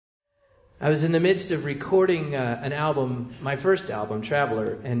I was in the midst of recording an album, my first album,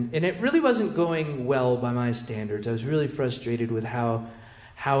 Traveler, and it really wasn't going well by my standards. I was really frustrated with how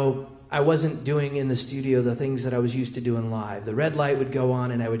I wasn't doing in the studio the things that I was used to doing live. The red light would go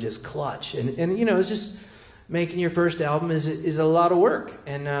on and I would just clutch. And you know, it's just making your first album is a lot of work.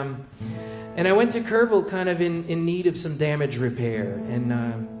 And I went to Kerrville kind of in need of some damage repair.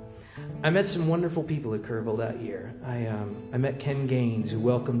 And I met some wonderful people at Kerrville that year. I met Ken Gaines, who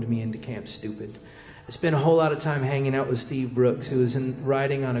welcomed me into Camp Stupid. I spent a whole lot of time hanging out with Steve Brooks, who was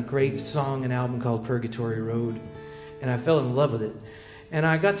writing on a great song and album called Purgatory Road. And I fell in love with it. And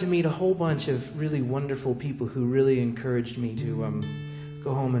I got to meet a whole bunch of really wonderful people who really encouraged me to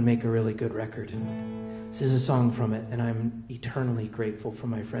go home and make a really good record. This is a song from it, and I'm eternally grateful for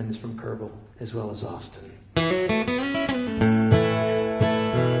my friends from Kerrville as well as Austin.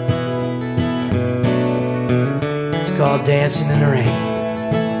 It's called Dancing in the Rain.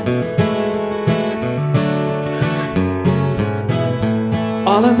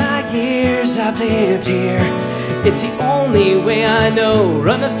 All of my years I've lived here, it's the only way I know.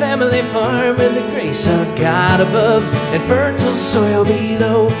 Run a family farm with the grace of God above and fertile soil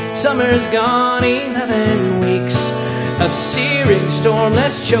below. Summer's gone, 11 weeks of searing storm.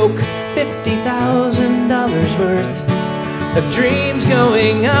 Let's choke $50,000 worth of dreams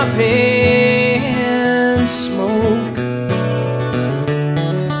going up in smoke.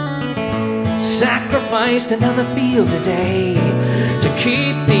 Sacrificed another field today to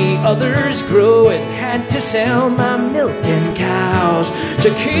keep the others growing. Had to sell my milking cows to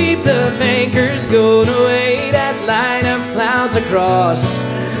keep the bankers going away. That line of clouds across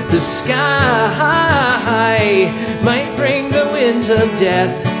the sky might bring the winds of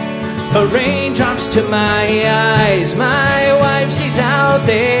death, or raindrops to my eyes. My wife, she's out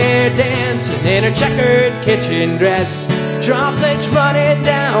there dancing in her checkered kitchen dress, droplets running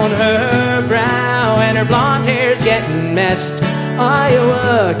down her brow, and her blonde hair's getting messed.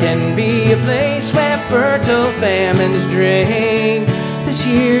 Iowa can be a place where fertile famines drink. This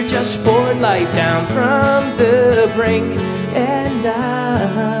year just poured life down from the brink, and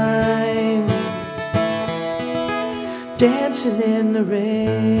I'm dancing in the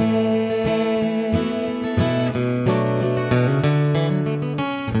rain.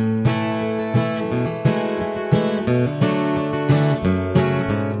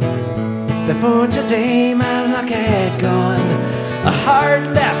 Before today my luck had gone, a hard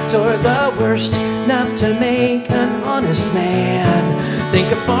left or the worst, enough to make an honest man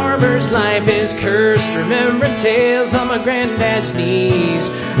think a farmer's life is cursed. Remembering tales on my granddad's knees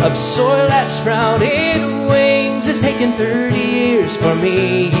of soil that sprouted wings. It's taken 30 years for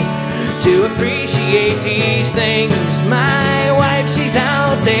me to appreciate these things. My wife, she's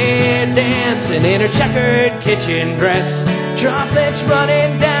out there dancing in her checkered kitchen dress, droplets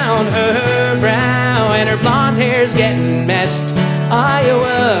running down her brow, and her blonde hair's getting messed.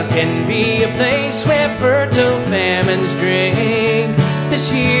 Iowa can be a place where fertile famines drink.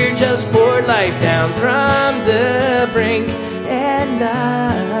 This year just poured life down from the brink, and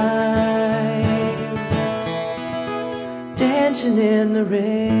I'm dancing in the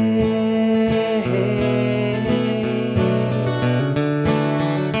rain.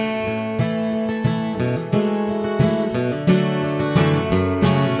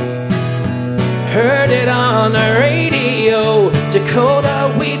 Heard it on the radio,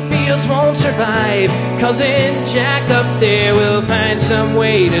 Dakota wheat fields won't survive. Cousin Jack up there will find some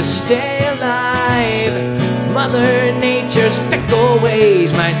way to stay alive. Mother Nature's fickle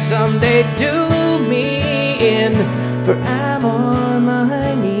ways might someday do me in, for I'm on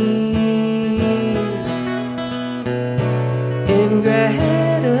my knees in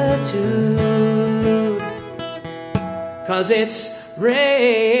gratitude, 'cause it's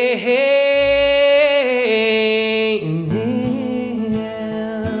rain.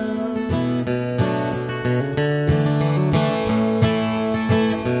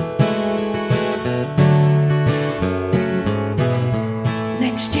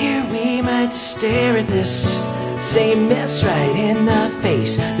 Stare at this same mess right in the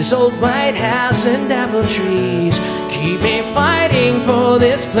face. This old White House and apple trees keep me fighting for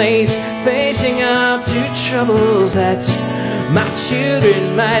this place, facing up to troubles that my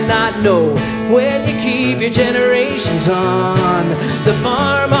children might not know. When you keep your generations on the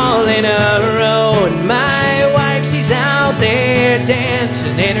farm all in a row, and my wife, she's out there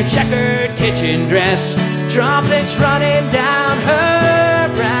dancing in her checkered kitchen dress, droplets running down her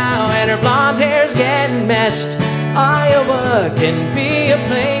brow, and her blonde hair's getting messed. Iowa can be a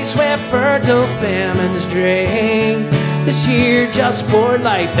place where fertile famines drink. This year just poured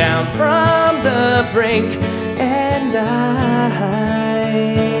life down from the brink, and I'm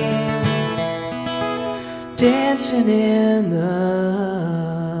dancing in the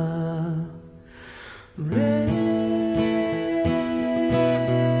rain.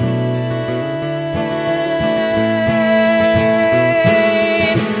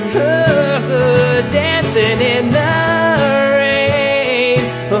 Dancing in the rain.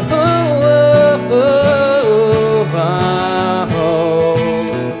 Oh, oh, oh, oh, oh.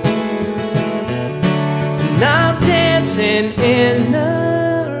 And I'm dancing in the rain.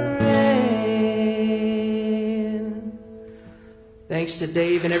 Thanks to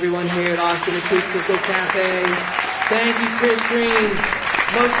Dave and everyone here at Austin Acoustical Cafe. Thank you, Chris Green.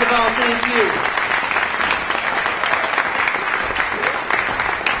 Most of all, thank you.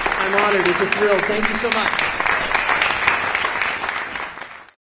 I'm honored. It's a thrill. Thank you so much.